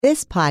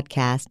This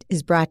podcast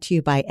is brought to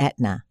you by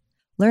Aetna.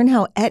 Learn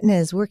how Aetna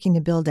is working to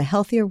build a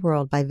healthier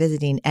world by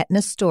visiting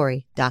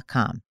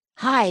aetnastory.com.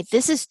 Hi,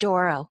 this is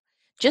Doro.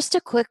 Just a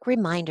quick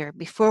reminder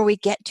before we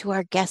get to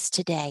our guest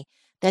today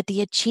that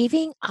the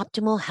Achieving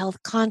Optimal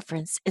Health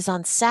Conference is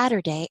on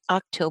Saturday,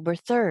 October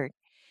 3rd.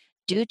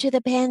 Due to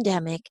the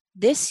pandemic,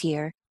 this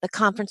year the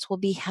conference will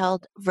be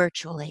held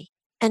virtually,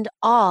 and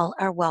all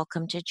are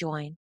welcome to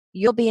join.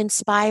 You'll be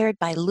inspired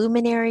by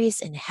luminaries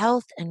in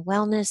health and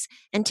wellness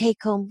and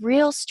take home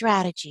real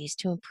strategies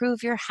to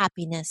improve your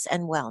happiness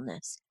and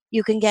wellness.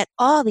 You can get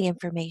all the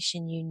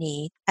information you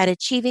need at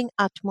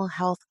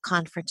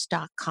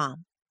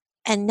achievingoptimalhealthconference.com.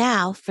 And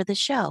now for the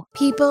show.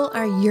 People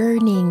are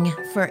yearning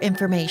for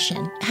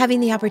information, having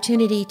the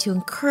opportunity to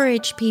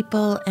encourage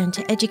people and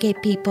to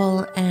educate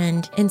people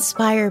and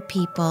inspire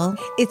people.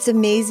 It's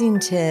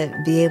amazing to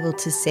be able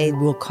to say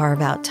we'll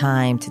carve out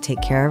time to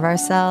take care of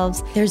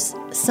ourselves. There's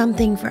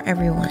something for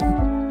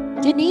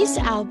everyone. Denise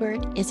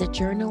Albert is a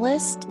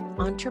journalist,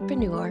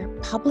 entrepreneur,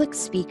 public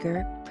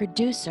speaker,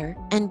 producer,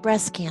 and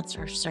breast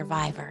cancer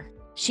survivor.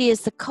 She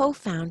is the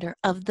co-founder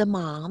of The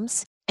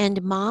Moms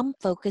and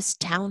mom-focused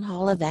town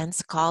hall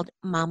events called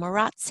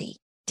Mamarazzi.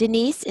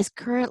 Denise is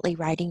currently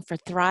writing for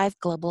Thrive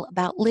Global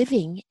about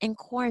living in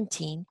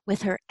quarantine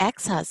with her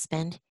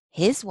ex-husband,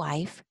 his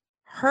wife,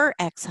 her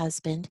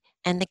ex-husband,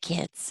 and the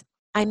kids.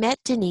 I met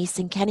Denise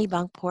in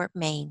Kennebunkport,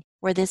 Maine,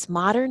 where this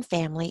modern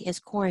family is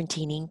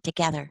quarantining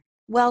together.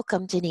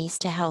 Welcome, Denise,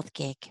 to Health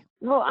Gig.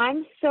 Well,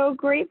 I'm so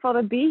grateful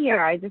to be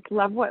here. I just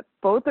love what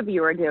both of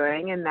you are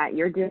doing and that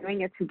you're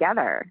doing it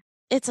together.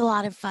 It's a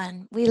lot of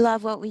fun. We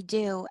love what we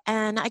do.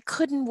 And I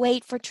couldn't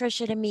wait for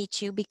Trisha to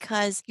meet you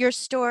because your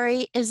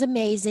story is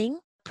amazing,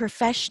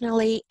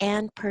 professionally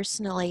and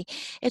personally.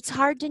 It's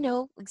hard to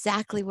know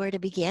exactly where to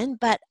begin,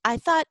 but I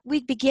thought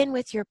we'd begin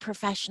with your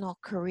professional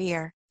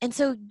career. And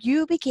so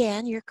you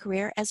began your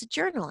career as a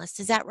journalist.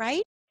 Is that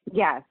right?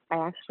 Yes, I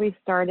actually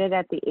started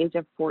at the age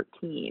of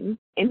 14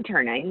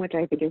 interning, which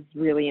I think is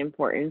really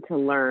important to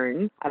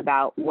learn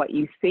about what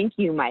you think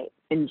you might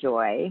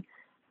enjoy.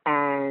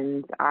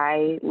 And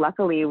I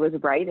luckily was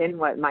right in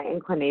what my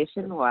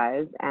inclination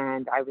was,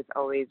 and I was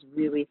always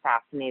really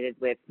fascinated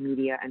with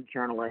media and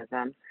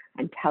journalism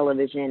and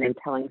television and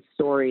telling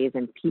stories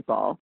and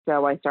people.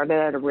 So I started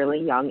at a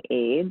really young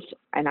age,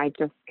 and I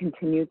just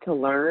continued to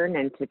learn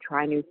and to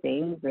try new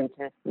things and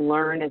to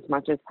learn as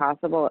much as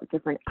possible at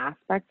different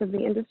aspects of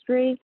the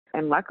industry.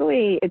 And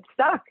luckily, it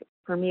stuck.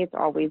 For me, it's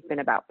always been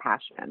about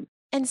passion.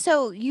 And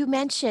so you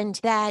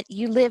mentioned that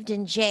you lived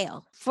in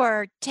jail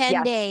for 10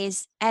 Yes.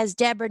 days as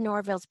Deborah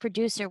Norville's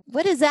producer.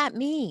 What does that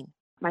mean?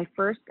 My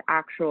first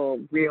actual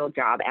real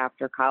job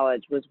after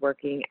college was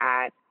working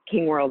at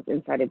King World's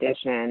Inside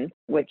Edition,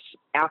 which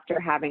after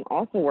having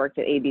also worked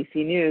at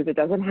ABC News, it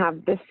doesn't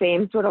have the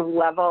same sort of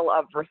level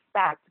of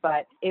respect,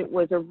 but it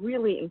was a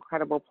really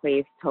incredible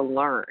place to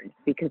learn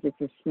because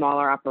it's a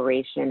smaller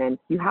operation and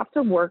you have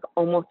to work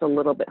almost a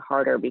little bit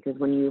harder because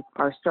when you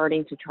are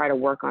starting to try to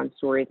work on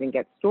stories and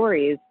get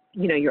stories,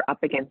 you know, you're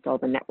up against all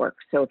the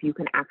networks. So if you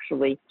can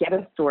actually get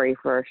a story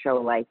for a show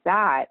like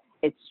that,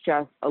 it's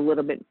just a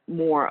little bit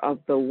more of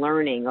the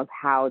learning of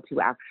how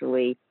to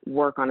actually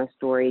work on a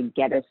story,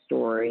 get a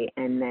story,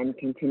 and then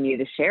continue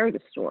to share the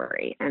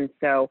story. And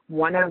so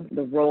one of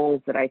the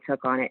roles that I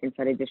took on at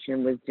Inside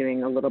Edition was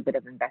doing a little bit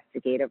of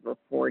investigative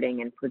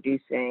reporting and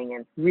producing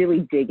and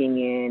really digging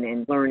in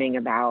and learning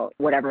about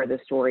whatever the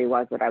story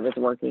was that I was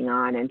working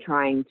on and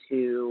trying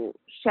to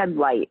shed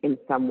light in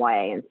some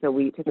way. And so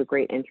we took a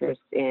great interest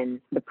in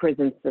the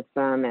prison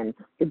system and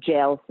the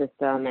jail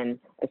system and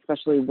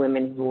especially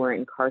women who were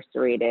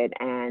incarcerated.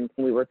 And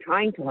we were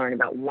trying to learn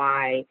about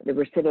why the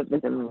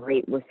recidivism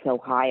rate was so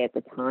high at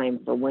the time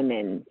for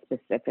women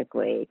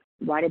specifically.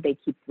 Why did they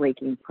keep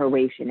breaking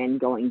probation and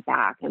going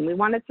back? And we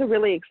wanted to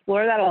really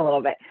explore that a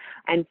little bit.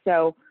 And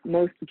so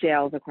most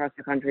jails across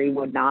the country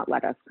would not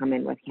let us come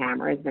in with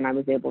cameras. And I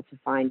was able to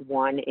find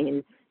one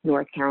in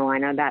North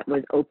Carolina that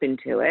was open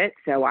to it.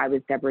 So I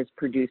was Deborah's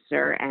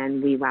producer,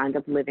 and we wound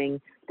up living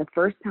the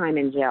first time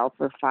in jail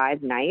for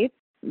 5 nights,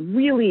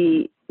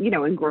 really,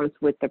 engrossed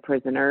with the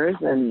prisoners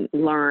and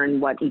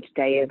learn what each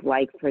day is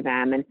like for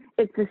them. And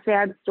it's a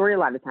sad story a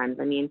lot of times.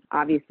 I mean,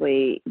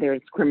 obviously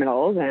there's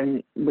criminals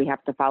and we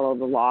have to follow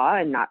the law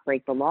and not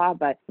break the law.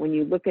 But when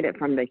you look at it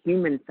from the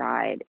human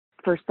side,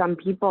 for some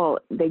people,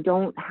 they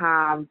don't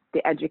have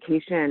the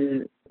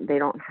education, they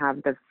don't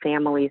have the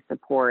family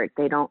support,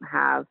 they don't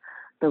have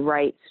the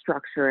right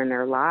structure in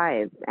their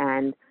lives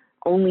and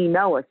only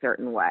know a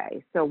certain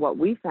way. So what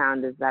we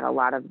found is that a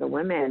lot of the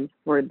women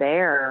were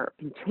there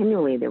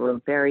continually. They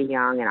were very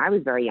young, and I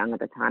was very young at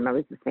the time. I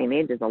was the same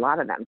age as a lot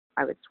of them.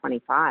 I was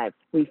 25.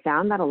 We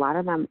found that a lot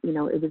of them,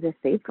 it was a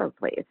safer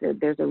place.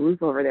 There's a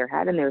roof over their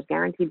head, and there's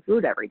guaranteed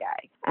food every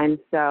day. And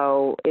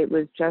so it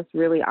was just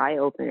really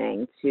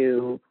eye-opening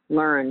to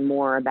learn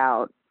more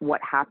about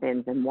what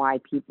happens and why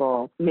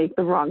people make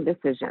the wrong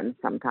decisions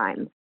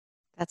sometimes.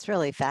 That's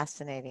really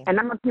fascinating. And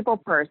I'm a people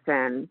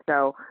person.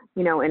 So,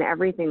 in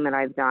everything that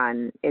I've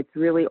done, it's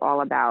really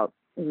all about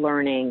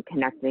learning,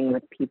 connecting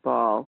with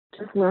people,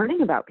 just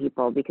learning about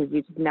people, because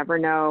you just never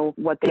know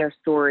what their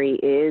story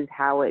is,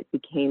 how it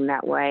became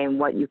that way, and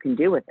what you can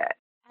do with it.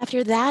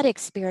 After that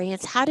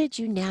experience, how did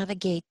you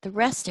navigate the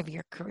rest of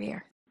your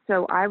career?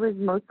 So I was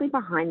mostly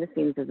behind the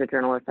scenes as a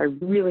journalist. I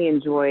really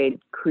enjoyed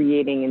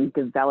creating and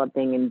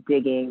developing and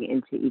digging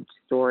into each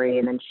story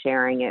and then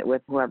sharing it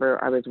with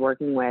whoever I was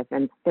working with.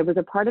 And there was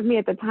a part of me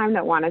at the time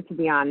that wanted to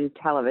be on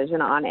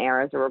television, on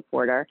air as a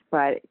reporter.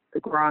 But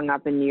growing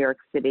up in New York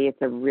City,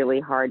 it's a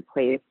really hard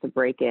place to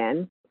break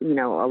in. You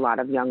know, a lot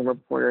of young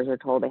reporters are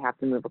told they have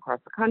to move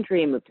across the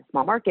country and move to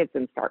small markets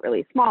and start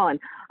really small. And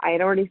I had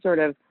already sort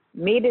of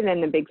made it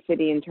in the big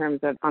city in terms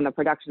of on the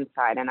production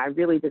side, and I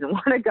really didn't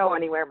want to go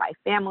anywhere. My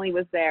family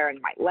was there and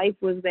my life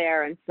was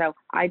there, and so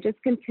I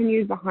just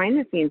continued behind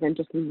the scenes and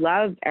just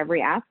loved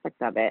every aspect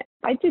of it.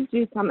 I did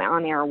do some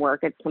on-air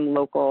work at some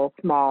local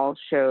small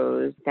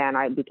shows. Then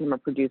I became a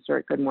producer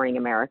at Good Morning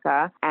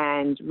America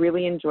and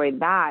really enjoyed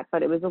that,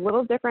 but it was a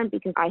little different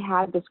because I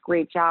had this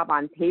great job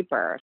on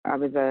paper. I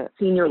was a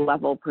senior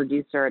level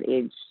producer at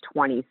age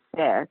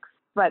 26,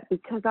 but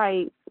because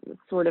I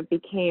sort of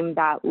became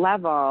that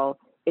level,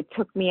 it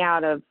took me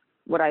out of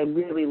what I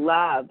really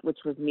loved, which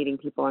was meeting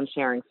people and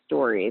sharing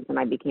stories. And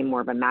I became more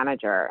of a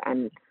manager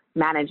and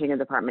managing a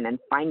department and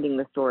finding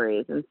the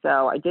stories. And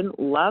so I didn't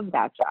love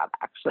that job,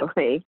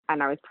 actually.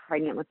 And I was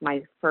pregnant with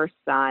my first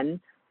son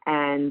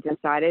and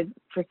decided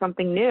for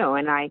something new.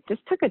 And I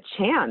just took a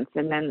chance.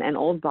 And then an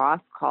old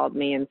boss called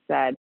me and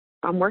said,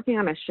 I'm working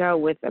on a show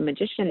with a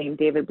magician named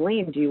David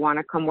Blaine. Do you want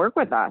to come work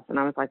with us? And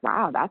I was like,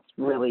 wow, that's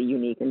really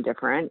unique and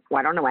different. Well,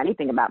 I don't know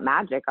anything about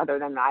magic other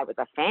than I was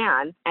a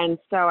fan. And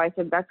so I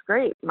said, that's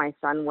great. My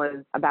son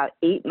was about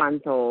 8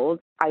 months old.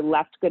 I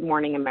left Good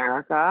Morning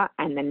America,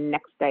 and the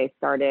next day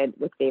started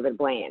with David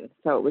Blaine.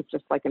 So it was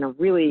just like in a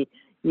really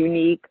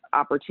unique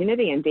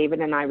opportunity. And David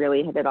and I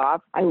really hit it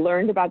off. I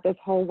learned about this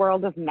whole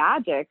world of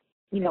magic.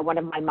 You know, one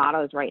of my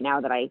mottos right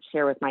now that I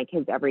share with my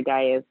kids every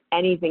day is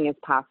anything is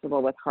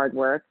possible with hard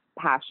work,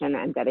 passion,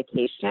 and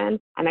dedication.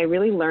 And I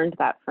really learned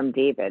that from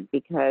David,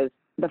 because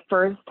the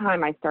first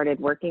time I started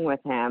working with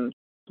him,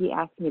 he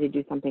asked me to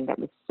do something that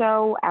was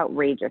so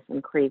outrageous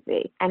and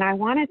crazy. And I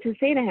wanted to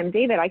say to him,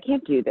 David, I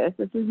can't do this.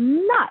 This is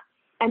nuts.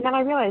 And then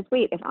I realized,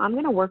 wait, if I'm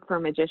going to work for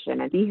a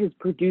magician and be his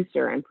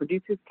producer and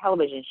produce his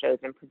television shows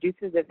and produce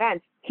his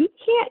events, he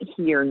can't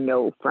hear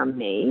no from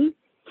me.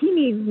 He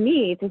needs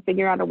me to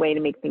figure out a way to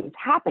make things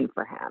happen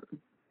for him.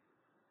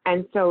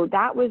 And so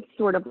that was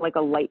sort of like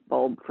a light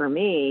bulb for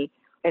me.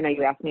 And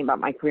you asked me about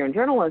my career in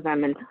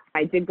journalism, and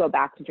I did go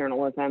back to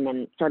journalism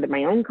and started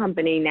my own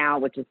company now,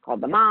 which is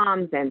called The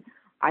Moms. And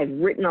I've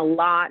written a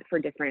lot for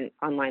different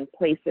online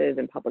places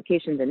and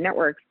publications and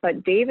networks.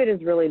 But David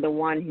is really the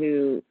one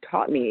who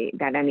taught me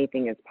that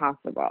anything is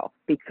possible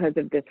because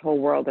of this whole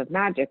world of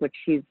magic, which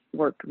he's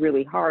worked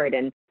really hard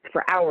and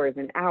for hours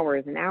and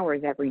hours and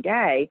hours every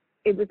day.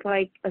 It was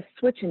like a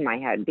switch in my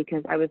head,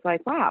 because I was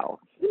like, wow,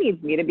 he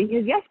needs me to be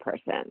his yes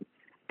person.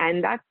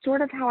 And that's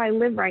sort of how I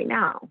live right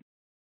now.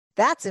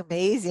 That's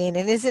amazing.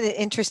 And isn't it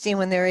interesting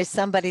when there is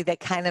somebody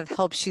that kind of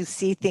helps you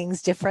see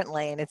things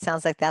differently? And it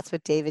sounds like that's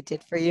what David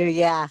did for you.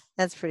 Yeah,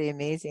 that's pretty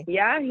amazing.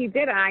 Yeah, he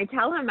did. And I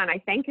tell him and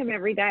I thank him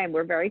every day. And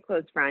we're very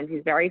close friends.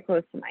 He's very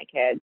close to my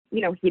kids.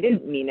 You know, he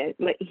didn't mean it.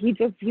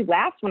 He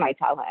laughs when I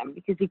tell him,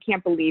 because he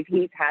can't believe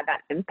he's had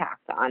that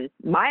impact on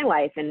my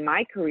life and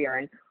my career.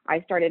 And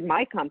I started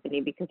my company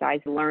because I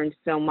learned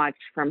so much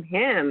from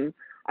him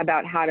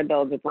about how to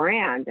build a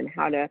brand and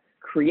how to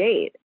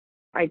create.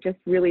 I just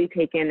really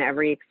take in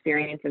every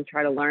experience and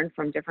try to learn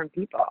from different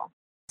people.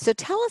 So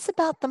tell us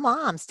about The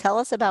Moms. Tell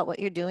us about what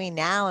you're doing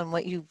now and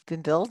what you've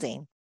been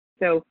building.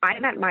 So I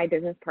met my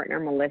business partner,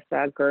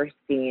 Melissa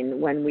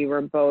Gerstein, when we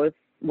were both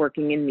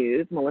working in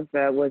news.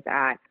 Melissa was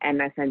at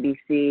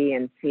MSNBC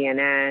and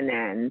CNN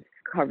and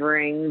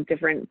covering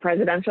different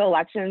presidential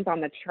elections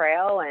on the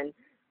trail and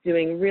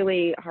doing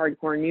really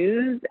hardcore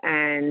news.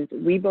 And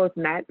we both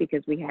met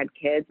because we had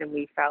kids and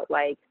we felt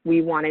like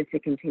we wanted to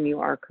continue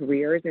our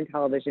careers in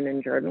television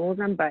and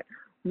journalism, but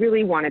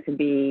really wanted to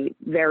be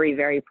very,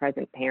 very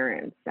present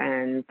parents.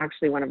 And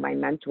actually one of my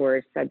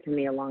mentors said to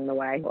me along the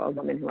way, a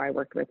woman who I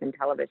worked with in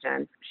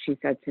television, she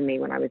said to me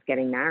when I was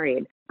getting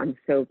married, I'm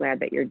so glad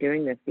that you're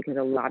doing this, because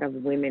a lot of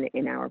women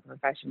in our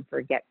profession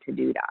forget to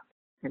do that.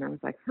 And I was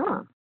like,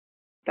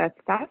 that's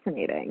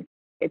fascinating.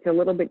 It's a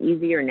little bit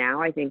easier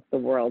now. I think the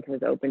world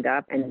has opened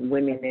up and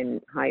women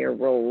in higher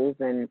roles,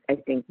 and I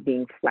think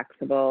being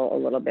flexible a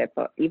little bit.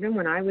 But even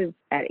when I was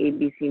at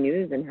ABC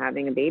News and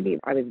having a baby,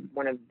 I was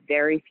one of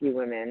very few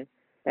women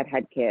that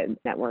had kids,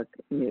 network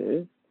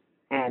news,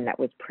 and that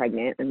was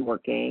pregnant and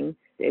working.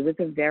 It was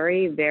a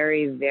very,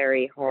 very,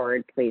 very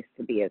hard place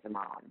to be as a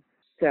mom.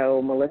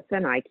 So Melissa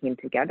and I came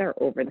together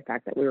over the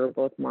fact that we were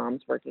both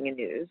moms working in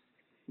news,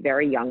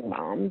 very young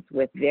moms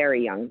with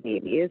very young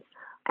babies.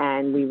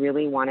 And we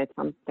really wanted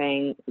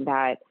something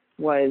that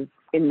was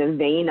in the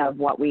vein of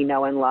what we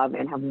know and love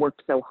and have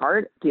worked so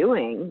hard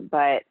doing,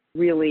 but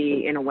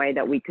really in a way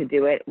that we could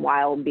do it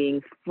while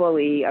being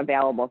fully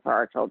available for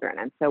our children.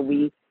 And so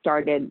we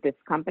started this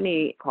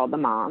company called The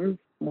Moms.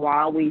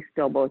 while we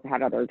still both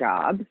had other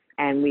jobs.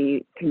 And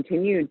we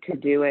continued to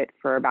do it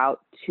for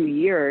about 2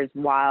 years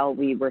while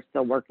we were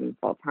still working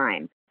full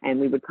time. And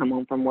we would come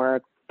home from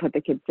work, put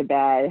the kids to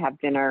bed, have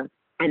dinner,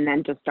 and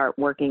then just start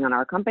working on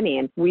our company.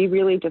 And we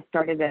really just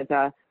started as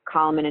a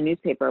column in a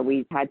newspaper.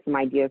 We had some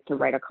ideas to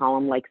write a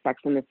column like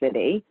Sex in the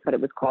City, but it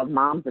was called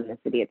Moms in the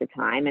City at the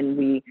time. And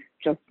we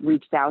just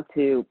reached out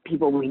to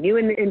people we knew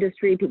in the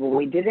industry, people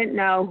we didn't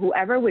know,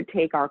 whoever would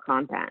take our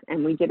content.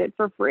 And we did it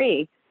for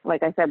free.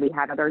 Like I said, we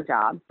had other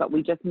jobs, but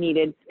we just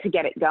needed to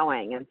get it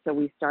going. And so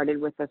we started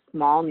with a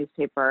small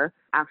newspaper,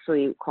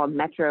 actually called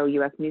Metro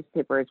US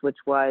Newspapers, which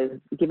was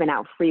given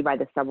out free by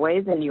the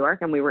subways in New York.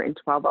 And we were in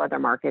 12 other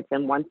markets.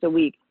 And once a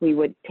week, we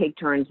would take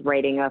turns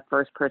writing a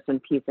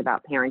first-person piece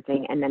about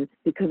parenting. And then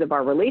because of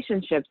our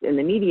relationships in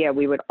the media,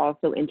 we would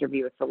also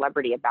interview a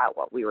celebrity about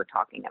what we were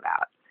talking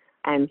about.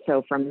 And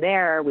so from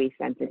there, we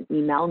sent an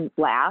email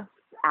blast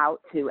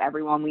out to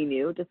everyone we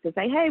knew just to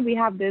say, hey, we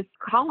have this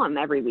column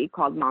every week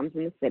called Moms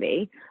in the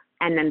City.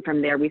 And then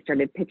from there, we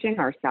started pitching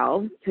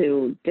ourselves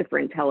to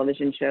different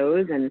television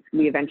shows. And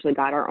we eventually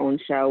got our own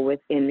show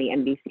within the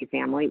NBC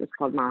family. It was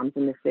called Moms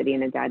in the City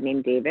and a dad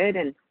named David.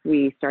 And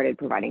we started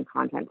providing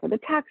content for the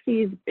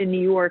taxis in New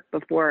York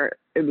before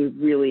it was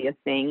really a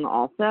thing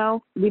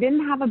also. We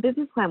didn't have a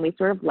business plan. We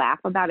sort of laugh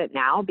about it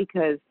now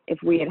because if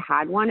we had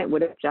had one, it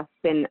would have just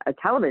been a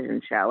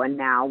television show. And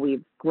now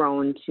we've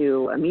grown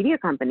to a media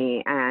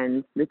company,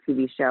 and the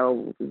TV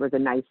show was a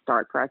nice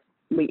start for us.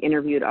 We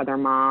interviewed other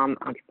mom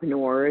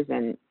entrepreneurs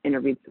and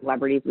interviewed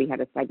celebrities. We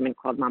had a segment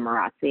called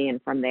Mamarazzi, and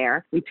from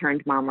there, we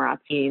turned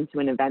Mamarazzi into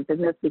an event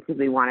business because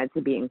we wanted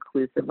to be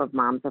inclusive of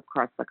moms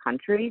across the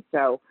country.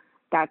 So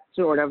that's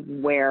sort of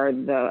where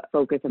the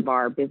focus of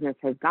our business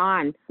has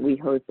gone. We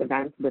host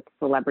events with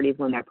celebrities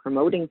when they're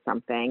promoting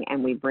something,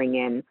 and we bring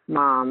in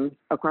moms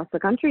across the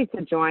country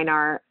to join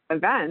our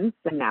events.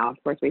 And now,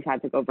 of course, we've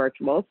had to go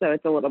virtual, so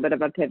it's a little bit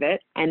of a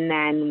pivot. And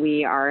then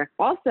we are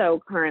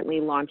also currently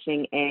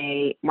launching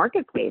a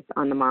marketplace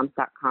on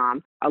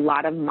themoms.com. A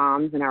lot of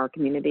moms in our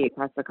community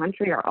across the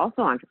country are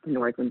also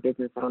entrepreneurs and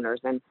business owners,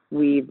 and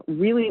we've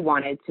really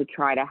wanted to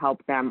try to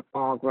help them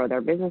all grow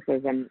their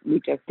businesses, and we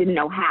just didn't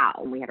know how.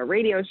 And we had a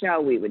radio show.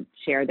 We would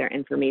share their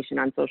information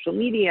on social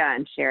media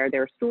and share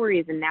their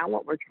stories, and now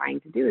what we're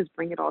trying to do is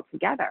bring it all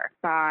together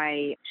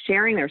by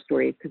sharing their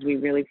stories, because we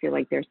really feel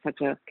like there's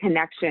such a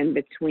connection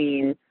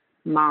between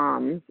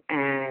moms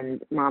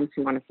and moms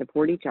who want to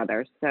support each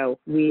other. So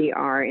we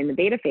are in the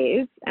beta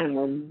phase, and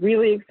we're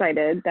really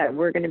excited that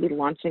we're going to be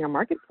launching a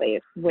marketplace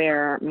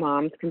where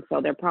moms can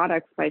sell their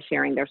products by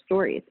sharing their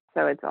stories.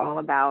 So it's all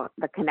about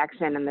the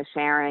connection and the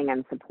sharing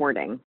and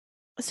supporting.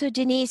 So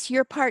Denise,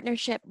 your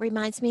partnership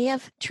reminds me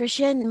of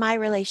Trisha and my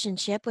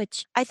relationship,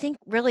 which I think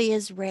really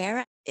is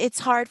rare. It's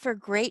hard for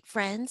great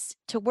friends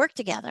to work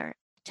together.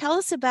 Tell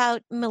us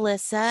about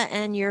Melissa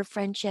and your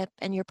friendship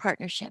and your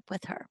partnership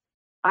with her.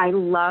 I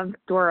loved,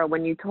 Dora,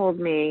 when you told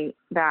me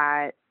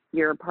that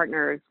you're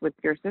partners with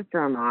your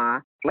sister-in-law.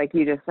 Like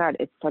you just said,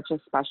 it's such a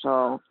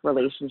special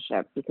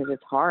relationship because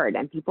it's hard,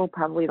 and people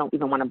probably don't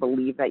even want to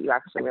believe that you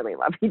actually really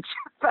love each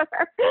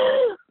other.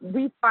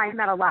 We find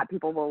that a lot.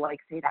 People will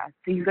say that.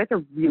 So you guys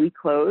are really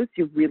close.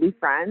 You're really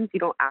friends. You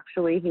don't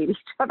actually hate each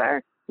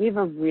other. We have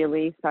a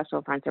really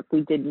special friendship.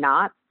 We did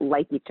not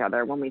like each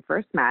other when we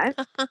first met.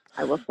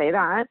 I will say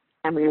that.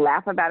 And we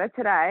laugh about it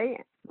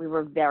today. We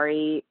were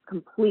very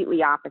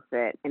completely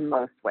opposite in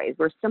most ways.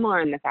 We're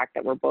similar in the fact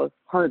that we're both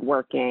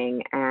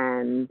hardworking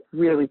and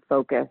really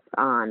focused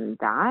on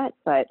that,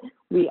 but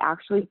we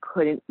actually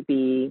couldn't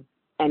be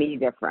any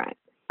different.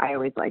 I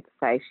always like to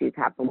say she's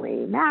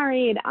happily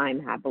married, I'm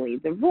happily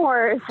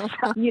divorced.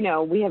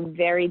 We have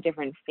very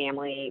different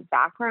family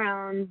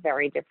backgrounds,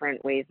 very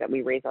different ways that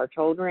we raise our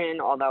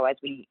children, although as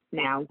we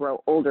now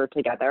grow older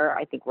together,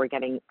 I think we're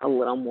getting a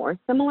little more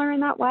similar in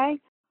that way.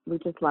 We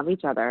just love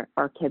each other.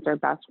 Our kids are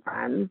best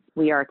friends.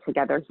 We are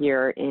together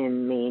here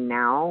in Maine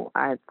now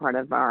as part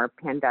of our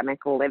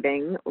pandemic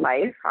living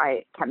life.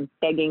 I kept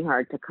begging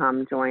her to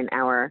come join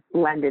our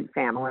blended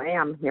family.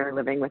 I'm here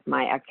living with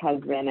my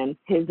ex-husband and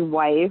his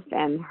wife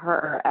and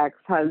her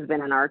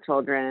ex-husband and our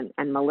children.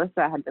 And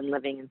Melissa had been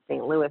living in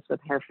St. Louis with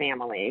her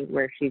family,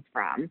 where she's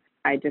from.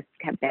 I just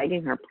kept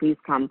begging her, please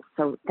come.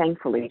 So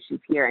thankfully she's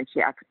here, and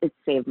it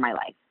saved my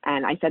life.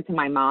 And I said to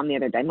my mom the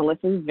other day,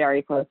 Melissa's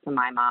very close to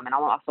my mom, and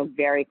I'm also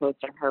very close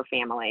to her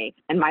family.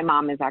 And my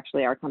mom is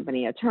actually our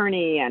company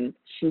attorney, and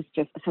she's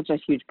just such a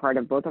huge part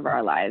of both of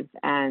our lives.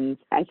 And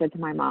I said to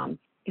my mom,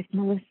 if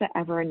Melissa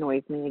ever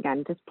annoys me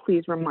again, just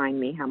please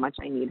remind me how much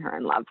I need her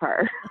and love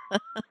her.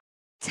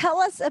 Tell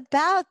us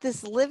about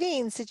this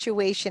living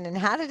situation, and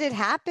how did it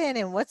happen,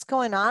 and what's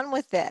going on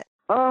with it?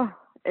 Oh,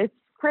 it's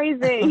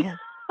crazy.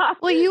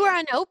 Well, you were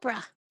on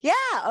Oprah. Yeah,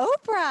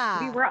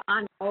 Oprah. We were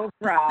on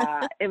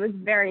Oprah. It was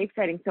very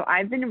exciting. So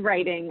I've been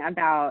writing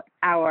about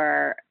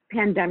our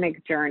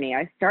pandemic journey.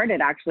 I started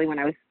actually when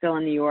I was still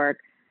in New York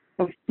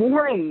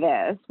before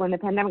this, when the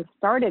pandemic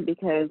started,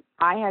 because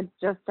I had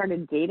just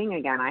started dating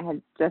again. I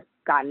had just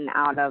gotten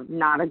out of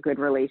not a good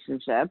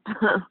relationship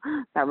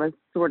that was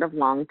sort of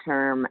long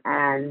term.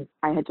 And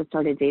I had just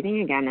started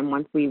dating again. And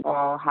once we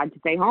all had to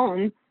stay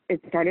home,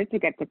 it started to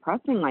get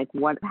depressing. Like,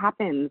 what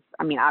happens?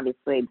 I mean,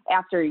 obviously,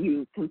 after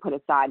you can put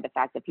aside the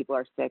fact that people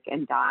are sick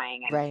and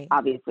dying, and Right.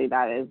 obviously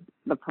that is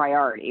the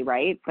priority,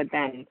 right? But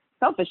then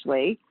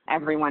selfishly,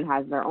 everyone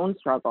has their own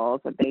struggles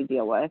that they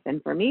deal with.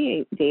 And for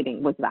me,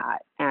 dating was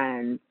that.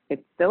 And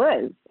it still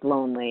is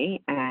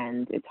lonely.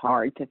 And it's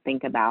hard to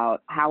think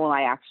about, how will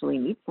I actually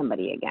meet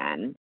somebody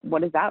again?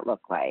 What does that look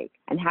like?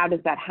 And how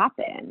does that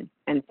happen?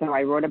 And so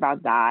I wrote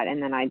about that.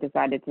 And then I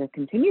decided to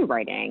continue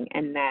writing.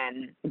 And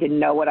then I didn't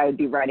know what I would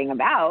be writing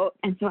about.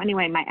 And so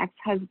anyway, my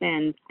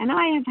ex-husband and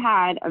I have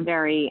had a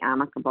very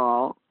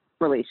amicable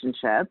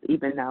relationship,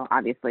 even though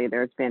obviously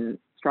there's been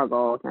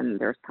struggles and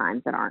there's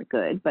times that aren't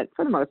good. But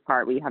for the most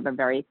part, we have a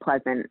very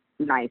pleasant,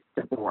 nice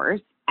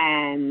divorce.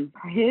 And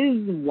his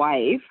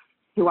wife,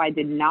 who I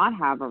did not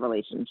have a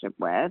relationship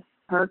with,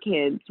 her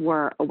kids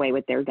were away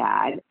with their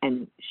dad,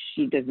 and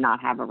she does not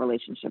have a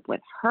relationship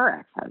with her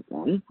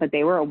ex-husband, but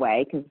they were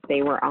away because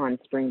they were on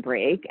spring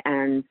break,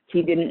 and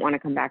he didn't want to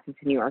come back into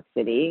New York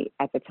City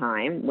at the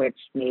time, which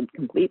made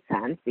complete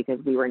sense because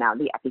we were now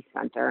the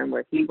epicenter, and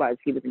where he was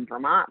in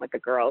Vermont with the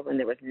girls, and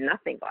there was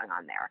nothing going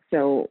on there.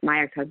 So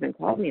my ex-husband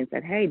called me and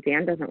said, hey,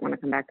 Dan doesn't want to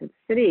come back to the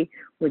city.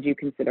 Would you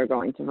consider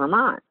going to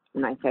Vermont?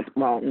 And I said,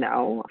 well,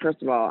 no.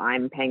 First of all,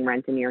 I'm paying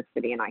rent in New York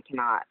City, and I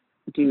cannot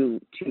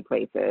do two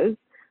places.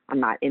 I'm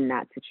not in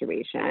that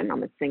situation.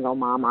 I'm a single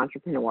mom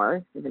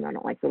entrepreneur, even though I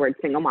don't like the word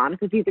single mom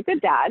because he's a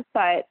good dad,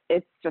 but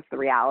it's just the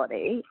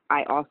reality.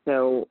 I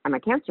also am a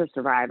cancer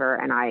survivor,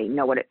 and I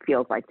know what it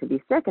feels like to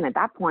be sick. And at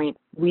that point,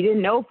 we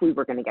didn't know if we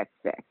were going to get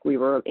sick. We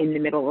were in the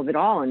middle of it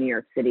all in New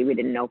York City. We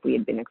didn't know if we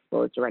had been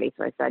exposed already.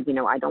 So I said,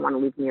 I don't want to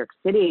leave New York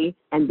City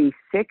and be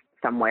sick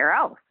somewhere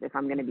else. If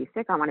I'm going to be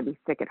sick, I want to be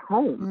sick at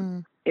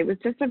home. It was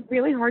just a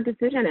really hard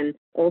decision. And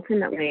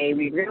ultimately,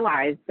 we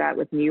realized that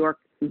with New York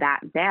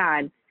that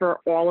bad, for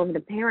all of the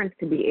parents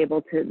to be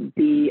able to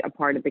be a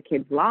part of the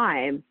kids'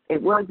 lives,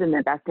 it was in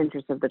the best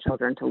interest of the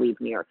children to leave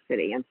New York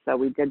City. And so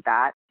we did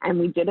that. And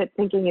we did it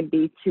thinking it'd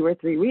be 2 or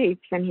 3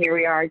 weeks. And here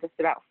we are just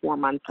about 4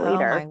 months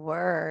later. Oh, my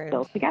word.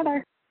 Still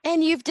together.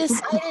 And you've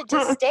decided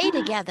to stay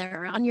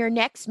together on your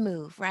next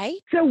move, right?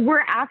 So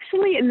we're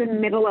actually in the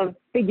middle of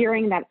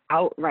figuring that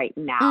out right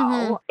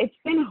now. It's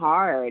been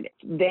hard.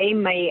 They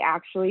may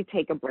actually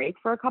take a break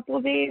for a couple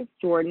of days.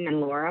 Jordan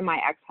and Laura, my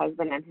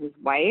ex-husband and his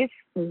wife,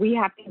 we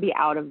have to be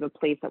out of the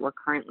place that we're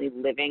currently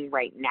living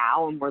right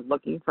now, and we're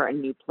looking for a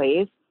new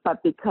place.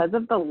 But because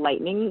of the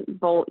lightning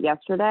bolt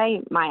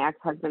yesterday, my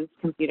ex-husband's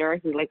computer,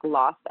 he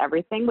lost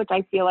everything, which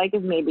I feel like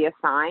is maybe a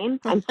sign.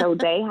 And so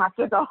they have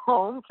to go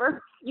home for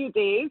a few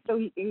days so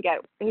he can get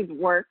his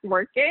work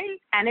working.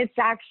 And it's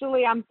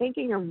actually, I'm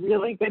thinking, a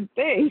really good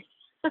thing.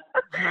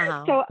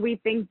 Wow. So we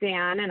think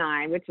Dan and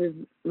I, which is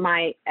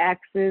my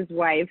ex's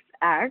wife's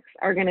ex,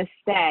 are going to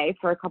stay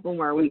for a couple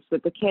more weeks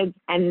with the kids.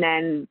 And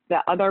then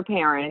the other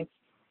parents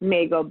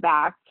may go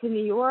back to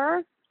New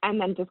York and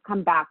then just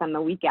come back on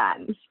the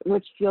weekends,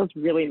 which feels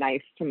really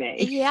nice to me.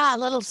 Yeah, a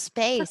little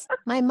space.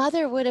 My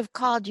mother would have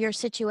called your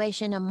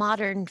situation a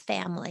modern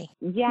family.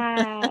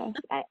 Yes.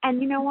 And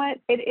you know what?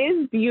 It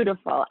is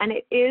beautiful. And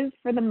it is,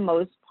 for the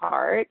most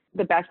part,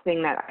 the best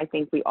thing that I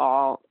think we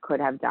all could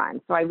have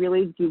done. So I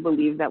really do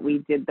believe that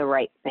we did the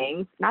right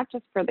things, not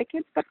just for the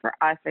kids, but for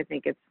us. I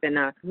think it's been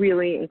a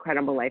really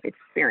incredible life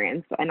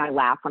experience. And I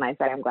laugh when I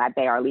say I'm glad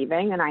they are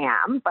leaving, and I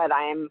am, but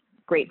I am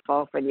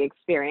grateful for the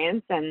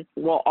experience, and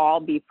we'll all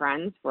be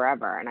friends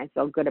forever. And I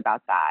feel good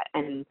about that.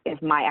 And if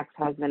my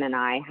ex-husband and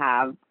I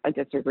have a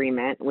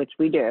disagreement, which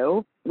we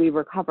do, we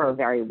recover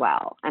very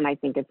well. And I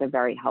think it's a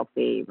very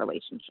healthy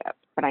relationship.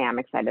 But I am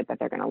excited that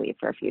they're going to leave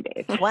for a few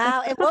days.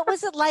 Wow. And what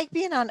was it like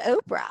being on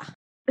Oprah?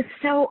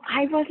 So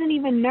I wasn't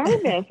even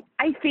nervous.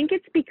 I think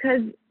it's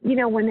because,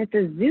 when it's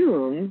a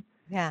Zoom,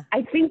 Yeah.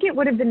 I think it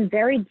would have been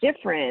very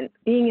different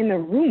being in the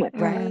room with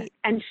her. Right.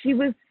 And she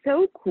was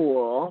so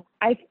cool.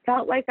 I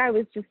felt like I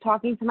was just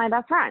talking to my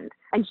best friend.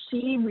 And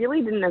she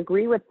really didn't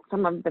agree with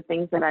some of the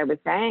things that I was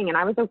saying, and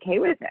I was okay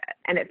with it.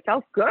 And it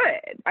felt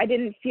good. I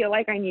didn't feel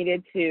like I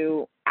needed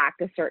to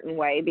act a certain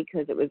way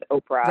because it was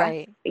Oprah.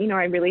 Right.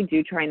 I really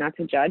do try not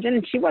to judge.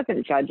 And she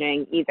wasn't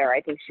judging either.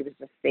 I think she was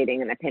just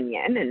stating an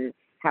opinion and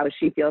how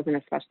she feels, and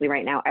especially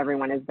right now,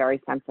 everyone is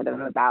very sensitive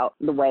about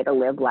the way to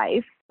live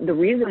life. The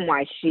reason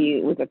why she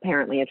was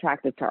apparently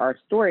attracted to our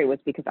story was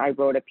because I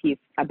wrote a piece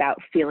about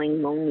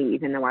feeling lonely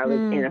even though I was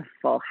in a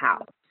full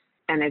house.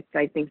 And it's,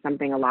 I think,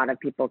 something a lot of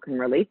people can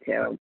relate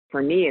to.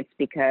 For me, it's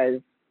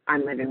because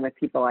I'm living with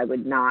people I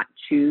would not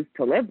choose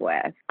to live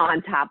with.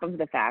 On top of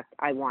the fact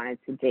I wanted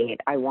to date,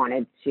 I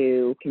wanted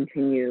to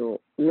continue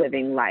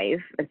living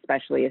life,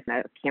 especially as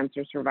a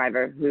cancer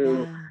survivor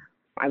who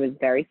I was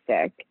very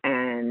sick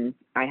and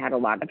I had a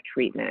lot of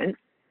treatment,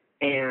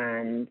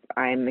 and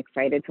I'm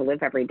excited to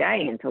live every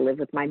day and to live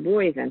with my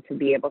boys and to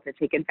be able to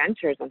take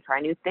adventures and try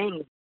new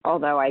things.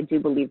 Although I do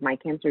believe my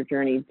cancer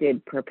journey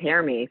did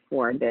prepare me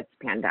for this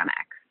pandemic.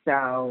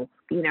 So,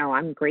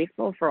 I'm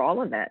grateful for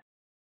all of it.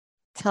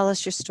 Tell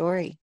us your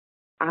story.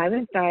 I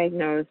was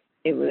diagnosed,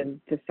 it was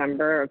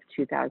December of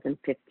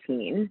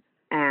 2015.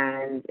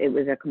 And it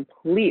was a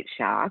complete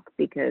shock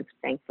because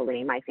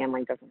thankfully my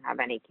family doesn't have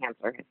any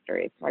cancer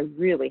history. So I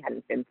really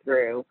hadn't been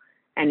through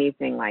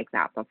anything like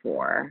that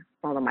before.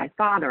 Although my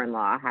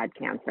father-in-law had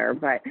cancer,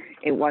 but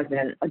it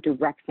wasn't a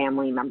direct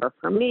family member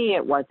for me.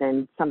 It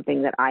wasn't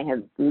something that I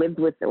have lived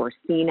with or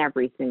seen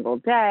every single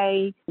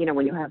day. You know,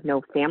 when you have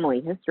no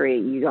family history,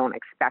 you don't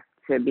expect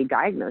to be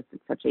diagnosed at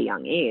such a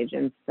young age.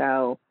 And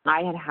so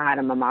I had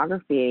a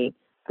mammography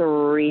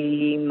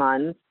 3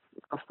 months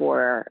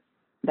before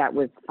that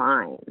was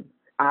fine.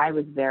 I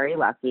was very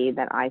lucky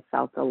that I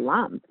felt a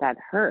lump that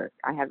hurt.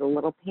 I had a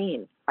little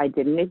pain. I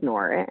didn't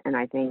ignore it. And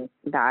I think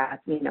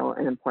that's,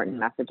 an important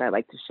message I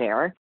like to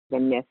share. The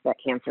myth that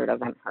cancer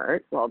doesn't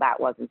hurt. Well, that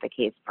wasn't the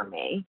case for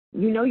me.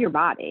 You know your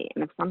body.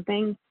 And if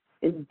something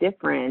is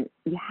different,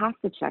 you have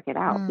to check it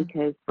out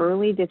because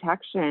early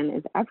detection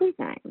is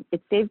everything.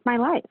 It saved my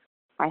life.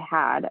 I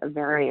had a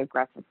very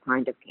aggressive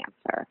kind of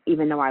cancer.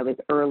 Even though I was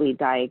early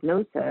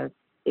diagnosis,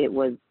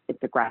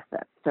 it's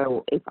aggressive.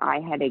 So if I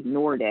had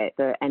ignored it,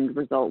 the end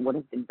result would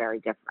have been very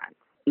different.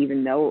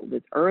 Even though it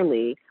was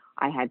early,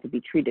 I had to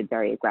be treated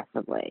very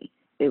aggressively.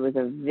 It was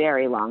a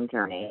very long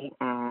journey,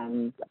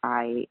 and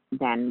I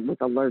then was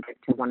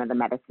allergic to one of the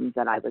medicines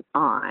that I was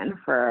on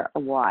for a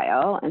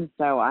while, and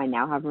so I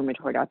now have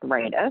rheumatoid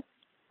arthritis,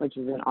 which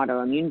is an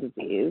autoimmune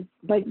disease.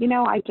 But,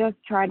 I just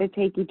try to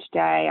take each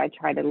day. I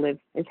try to live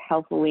as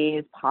healthily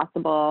as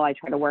possible. I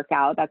try to work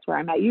out. That's where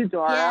I met you,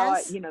 Dora.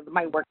 Yes.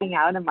 My working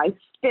out and my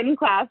spin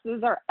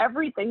classes are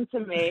everything to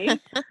me.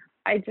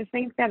 I just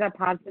think that a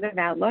positive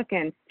outlook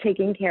and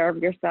taking care of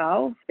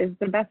yourself is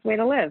the best way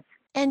to live.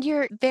 And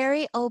you're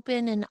very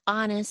open and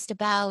honest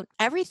about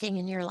everything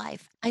in your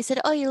life. I said,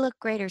 "Oh, you look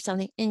great," or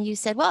something. And you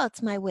said, "Well,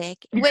 it's my wig,"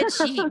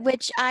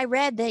 which I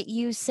read that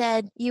you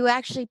said you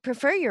actually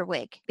prefer your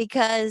wig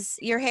because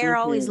your hair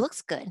always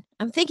looks good.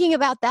 I'm thinking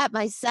about that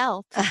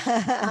myself.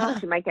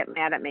 She might get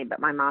mad at me, but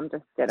my mom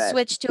just did it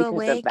Switch to a because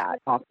wig. of that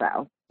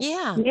also.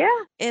 Yeah.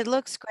 Yeah. It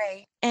looks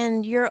great.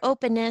 And your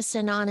openness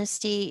and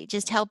honesty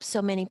just helps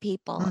so many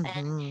people.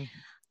 And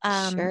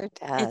Sure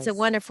it's a does.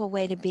 wonderful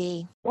way to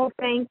be. Well,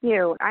 thank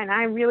you. And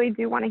I really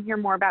do want to hear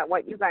more about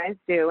what you guys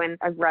do. And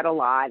I've read a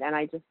lot, and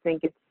I just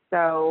think it's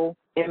so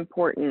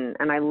important.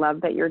 And I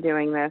love that you're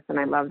doing this, and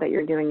I love that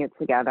you're doing it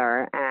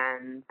together.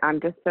 And I'm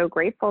just so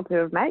grateful to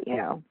have met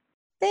you.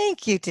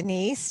 Thank you,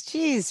 Denise.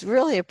 Geez,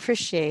 really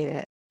appreciate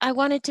it. I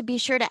wanted to be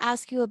sure to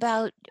ask you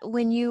about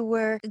when you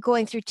were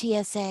going through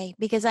TSA,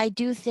 because I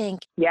do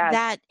think Yes.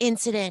 that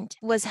incident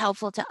was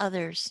helpful to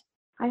others.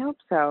 I hope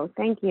so.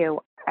 Thank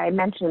you. I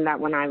mentioned that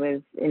when I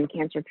was in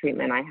cancer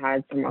treatment, I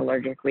had some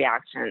allergic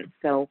reactions.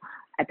 So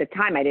at the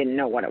time, I didn't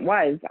know what it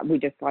was. We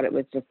just thought it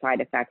was just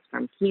side effects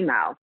from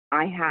chemo.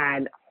 I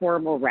had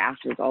horrible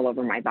rashes all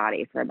over my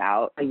body for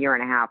about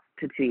 1.5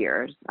 to 2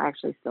 years. I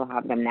actually still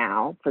have them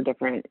now for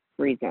different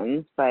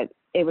reasons, but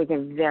it was a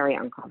very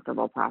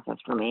uncomfortable process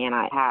for me. And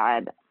I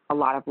had a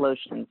lot of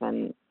lotions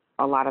and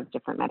a lot of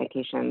different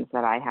medications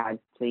that I had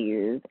to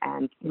use.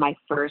 And my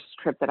first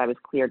trip that I was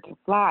cleared to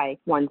fly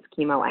once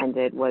chemo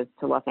ended was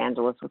to Los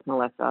Angeles with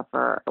Melissa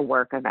for a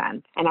work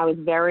event. And I was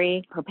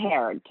very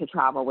prepared to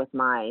travel with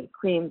my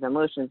creams and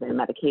lotions and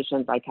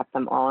medications. I kept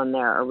them all in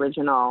their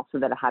original so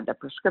that it had the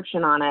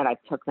prescription on it. I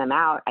took them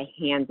out. I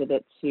handed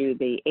it to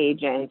the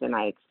agent and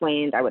I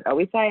explained, I would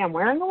always say, "I'm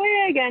wearing a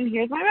wig and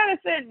here's my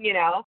medicine,"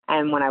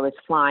 And when I was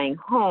flying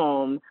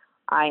home,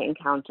 I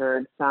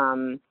encountered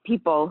some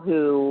people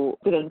who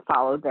didn't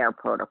follow their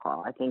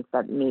protocol. I think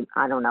that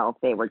I don't know if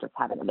they were just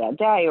having a bad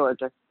day or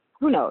just,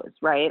 who knows,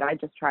 right? I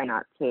just try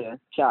not to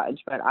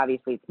judge, but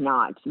obviously it's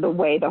not the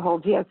way the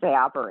whole TSA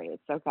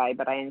operates, okay?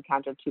 But I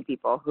encountered 2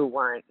 people who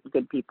weren't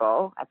good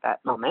people at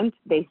that moment.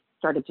 They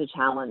started to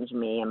challenge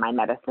me and my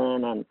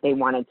medicine, and they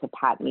wanted to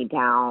pat me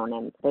down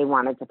and they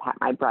wanted to pat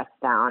my breast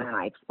down. And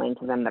I explained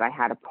to them that I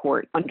had a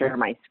port under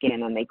my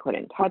skin and they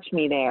couldn't touch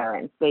me there.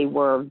 And they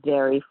were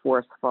very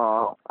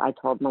forceful. I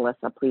told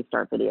Melissa, "Please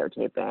start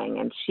videotaping."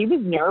 And she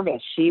was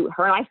nervous.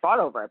 Her and I fought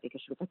over it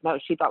because she was like, no,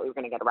 she thought we were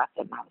going to get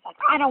arrested. And I was like,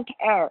 "I don't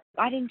care.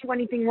 I didn't do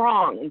anything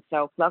wrong." And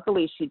so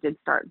luckily she did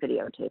start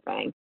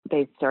videotaping.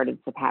 They started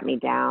to pat me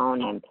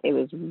down and it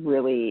was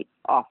really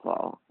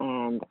awful.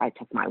 And I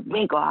took my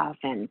wig off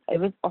and it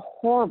was a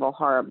horrible,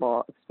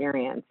 horrible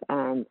experience.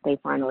 And they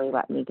finally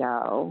let me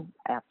go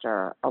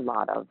after a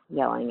lot of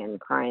yelling and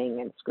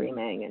crying and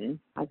screaming. And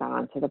I got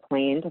onto the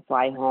plane to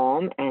fly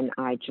home and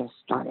I just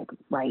started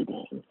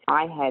writing.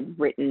 I had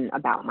written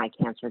about my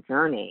cancer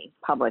journey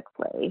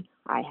publicly.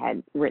 I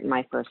had written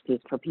my first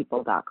piece for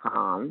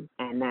people.com,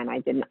 and then I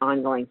did an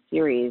ongoing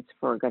series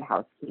for Good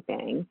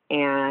Housekeeping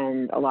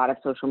and a lot of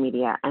social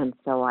media. And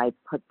so I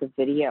put the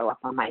video up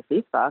on my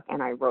Facebook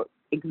and I wrote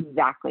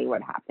exactly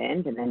what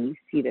happened. And then you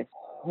see this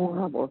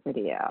horrible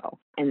video.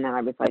 And then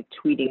I was like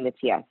tweeting the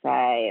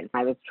TSA and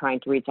I was trying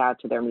to reach out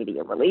to their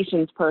media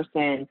relations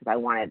person because I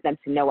wanted them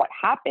to know what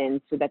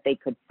happened so that they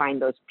could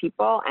find those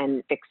people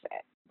and fix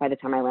it. by the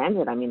time I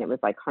landed, I mean, it was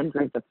like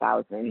hundreds of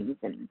thousands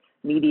and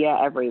media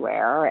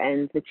everywhere.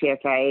 And the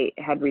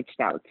TSA had reached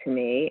out to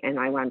me, and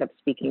I wound up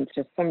speaking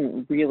to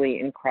some really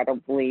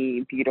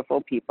incredibly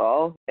beautiful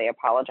people. They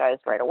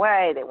apologized right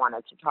away. They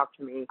wanted to talk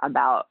to me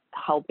about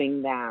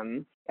helping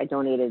them. I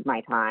donated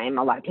my time.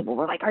 A lot of people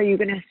were like, are you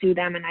going to sue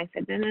them? And I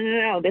said,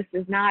 no. This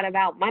is not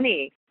about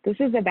money. This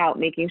is about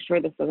making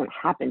sure this doesn't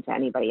happen to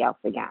anybody else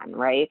again,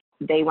 right?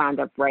 They wound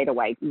up right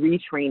away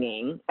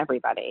retraining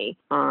everybody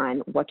on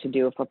what to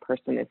do if a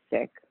person is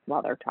sick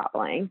while they're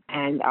traveling.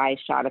 And I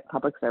shot a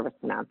public service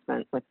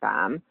announcement with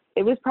them.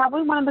 It was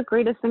probably one of the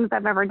greatest things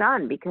I've ever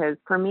done, because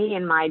for me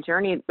in my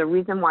journey, the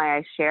reason why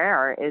I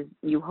share is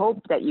you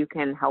hope that you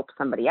can help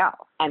somebody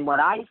else. And what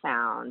I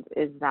found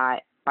is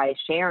that by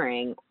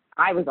sharing,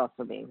 I was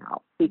also being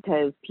helped,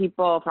 because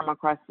people from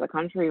across the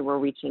country were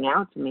reaching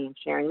out to me and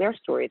sharing their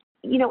stories.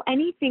 You know,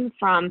 anything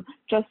from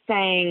just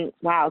saying,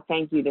 wow,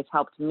 thank you, this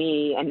helped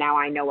me, and now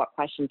I know what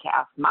question to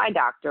ask my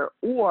doctor,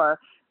 or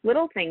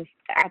little things.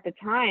 At the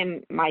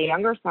time, my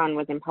younger son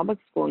was in public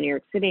school in New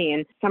York City,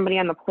 and somebody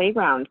on the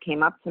playground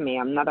came up to me,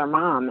 another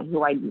mom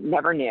who I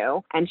never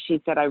knew, and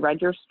she said, I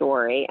read your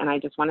story, and I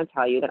just want to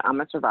tell you that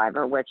I'm a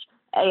survivor, which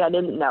A, I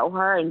didn't know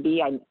her, and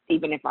B,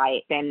 even if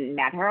I then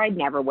met her, I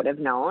never would have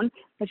known.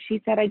 But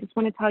she said, I just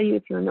want to tell you,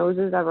 if your nose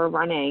is ever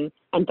running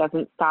and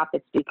doesn't stop,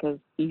 it's because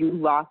you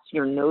lost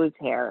your nose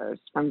hairs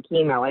from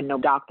chemo, and no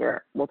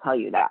doctor will tell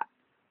you that.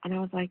 And I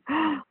was like,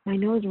 oh, my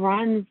nose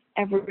runs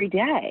every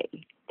day.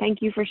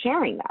 Thank you for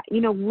sharing that.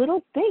 You know,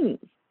 little things.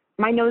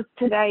 My nose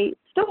today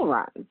still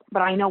runs,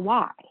 but I know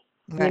why.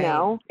 Right. You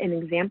know, an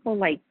example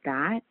like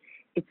that,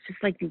 it's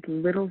just like these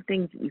little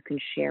things that you can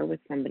share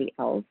with somebody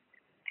else.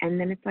 And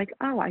then it's like,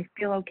 oh, I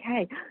feel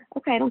okay.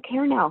 Okay, I don't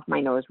care now if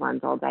my nose runs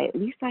all day. At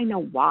least I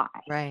know why.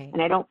 Right.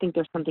 And I don't think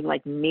there's something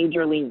like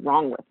majorly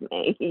wrong with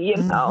me, you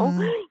know?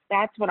 Mhm.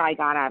 That's what I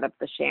got out of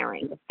the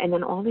sharing. And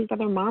then all these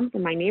other moms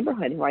in my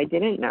neighborhood who I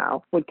didn't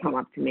know would come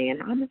up to me,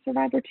 and I'm a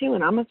survivor too,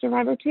 and I'm a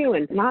survivor too.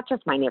 And not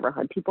just my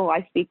neighborhood, people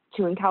I speak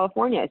to in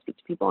California, I speak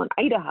to people in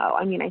Idaho.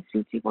 I mean, I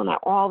speak to people in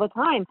that all the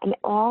time, and they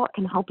all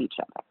can help each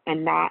other.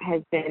 And that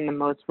has been the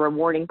most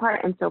rewarding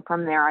part. And so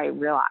from there, I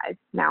realized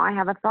now I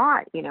have a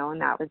thought, you know, and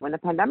that was when the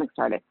pandemic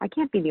started. I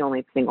can't be the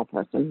only single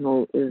person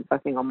who is a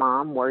single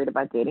mom worried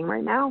about dating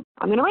right now.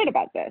 I'm going to write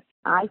about this.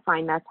 I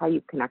find that's how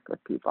you connect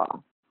with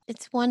people.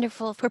 It's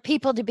wonderful for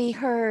people to be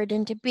heard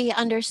and to be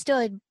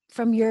understood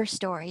from your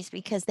stories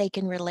because they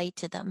can relate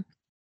to them.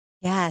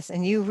 Yes,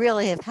 and you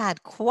really have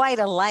had quite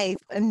a life.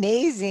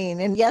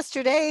 Amazing. And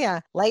yesterday,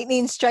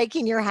 lightning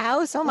striking your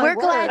house. Oh my We're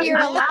glad word. you're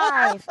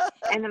alive.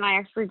 And then I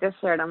actually just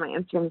shared on my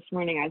Instagram this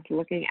morning, I was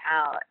looking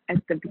out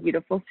at the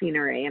beautiful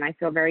scenery, and I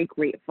feel very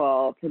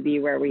grateful to be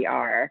where we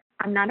are.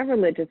 I'm not a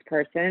religious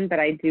person, but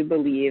I do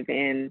believe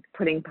in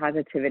putting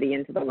positivity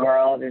into the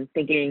world and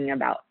thinking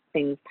about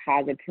things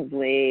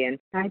positively. And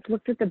I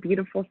looked at the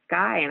beautiful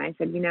sky, and I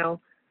said, you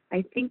know,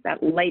 I think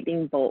that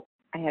lightning bolt,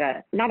 I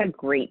had not a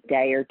great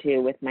day or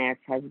two with my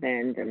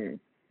ex-husband and,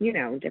 you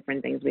know,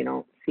 different things we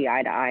don't see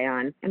eye to eye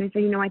on. And I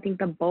said, you know, I think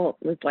the bolt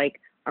was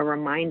like a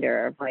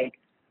reminder of like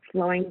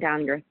slowing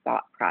down your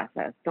thought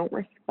process. Don't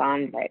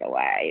respond right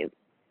away.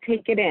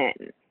 Take it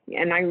in.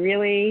 And I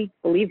really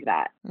believe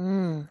that.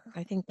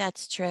 I think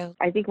that's true.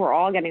 I think we're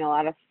all getting a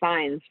lot of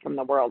signs from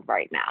the world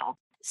right now.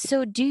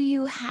 So do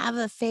you have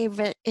a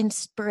favorite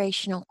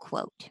inspirational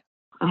quote?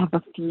 I have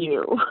a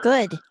few.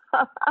 Good.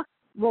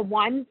 Well,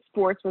 one,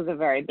 sports was a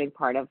very big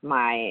part of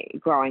my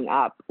growing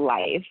up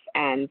life.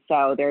 And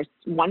so there's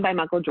one by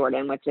Michael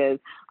Jordan, which is,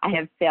 I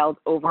have failed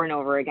over and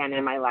over again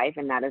in my life,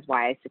 and that is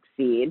why I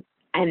succeed.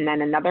 And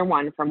then another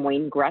one from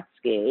Wayne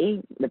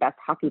Gretzky, the best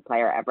hockey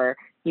player ever,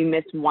 you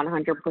miss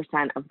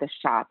 100% of the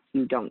shots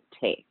you don't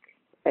take.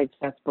 I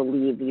just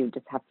believe you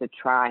just have to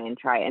try and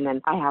try. And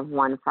then I have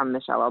one from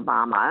Michelle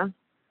Obama,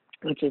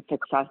 which is,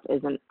 success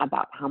isn't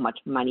about how much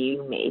money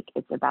you make.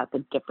 It's about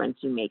the difference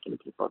you make in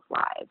people's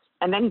lives.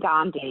 And then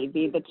Gandhi,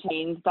 be the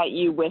change that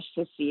you wish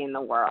to see in the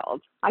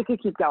world. I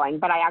could keep going,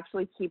 but I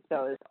actually keep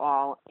those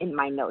all in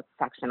my notes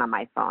section on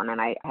my phone.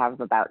 And I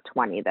have about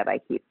 20 that I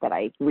keep, that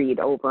I read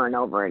over and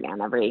over again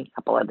every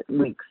couple of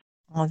weeks.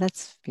 Oh,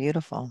 that's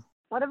beautiful.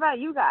 What about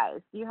you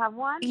guys? Do you have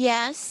one?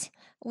 Yes,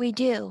 we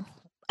do.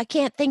 I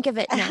can't think of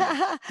it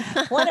now.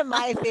 One of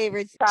my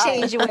favorites, Sorry.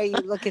 change the way you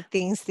look at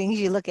things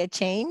you look at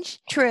change.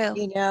 True.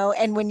 You know,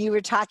 and when you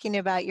were talking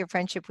about your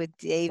friendship with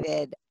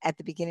David at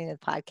the beginning of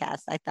the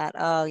podcast, I thought,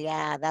 oh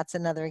yeah, that's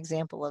another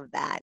example of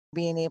that.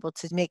 Being able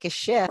to make a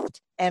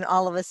shift and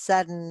all of a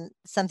sudden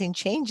something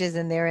changes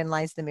and therein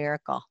lies the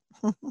miracle.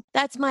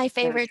 That's my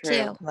favorite true.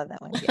 too. Love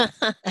that one.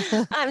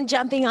 Yes. I'm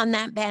jumping on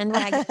that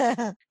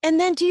bandwagon. And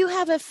then do you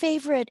have a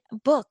favorite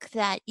book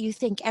that you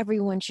think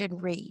everyone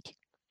should read?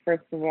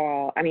 First of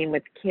all, I mean,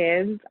 with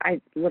kids,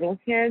 little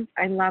kids,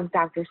 I love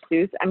Dr.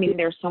 Seuss. I mean,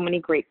 there's so many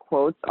great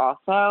quotes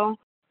also.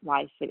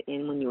 Why fit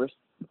in when you were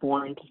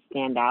born to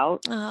stand out?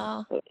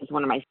 Oh, Is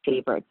one of my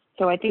favorites.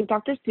 So I think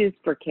Dr. Seuss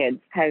for kids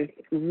has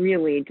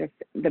really just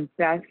the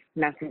best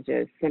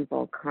messages: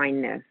 simple,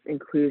 kindness,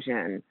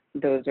 inclusion.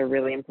 Those are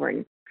really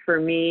important. For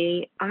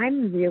me,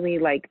 I'm really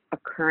like a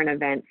current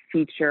event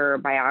feature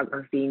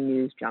biography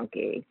news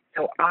junkie.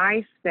 So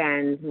I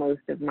spend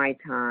most of my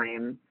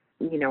time,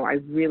 I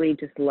really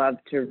just love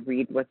to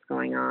read what's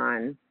going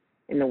on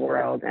in the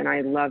world, and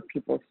I love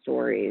people's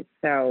stories.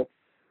 So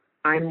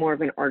I'm more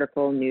of an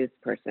article news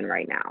person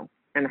right now,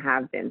 and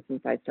have been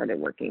since I started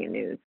working in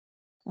news.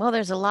 Well,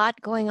 there's a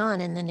lot going on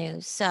in the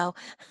news, so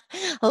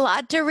a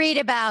lot to read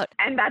about.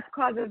 And that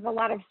causes a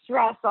lot of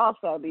stress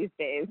also these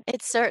days.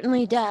 It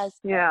certainly does.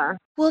 Yeah.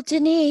 Well,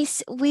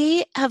 Denise,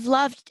 we have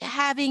loved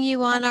having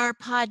you on our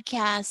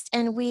podcast,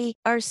 and we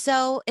are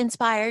so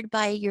inspired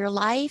by your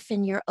life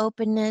and your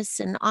openness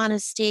and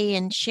honesty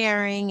and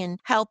sharing and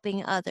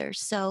helping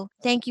others. So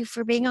thank you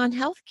for being on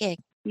Health Gig.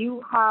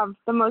 You have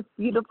the most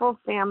beautiful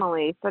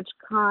family, such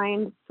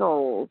kind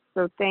souls.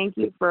 So thank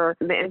you for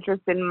the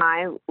interest in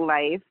my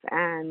life,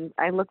 and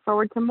I look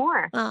forward to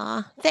more.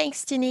 Aw,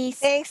 thanks, Denise.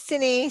 Thanks,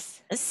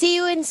 Denise. See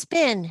you in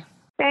Spin.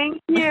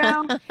 Thank you.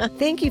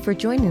 Thank you for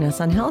joining us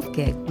on Health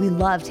Gig. We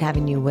loved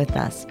having you with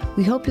us.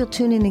 We hope you'll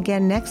tune in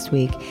again next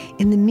week.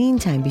 In the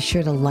meantime, be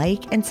sure to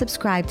like and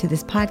subscribe to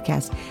this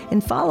podcast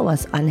and follow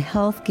us on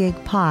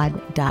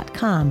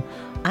healthgigpod.com.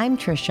 I'm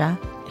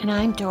Trisha. And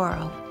I'm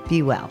Doro.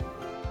 Be well.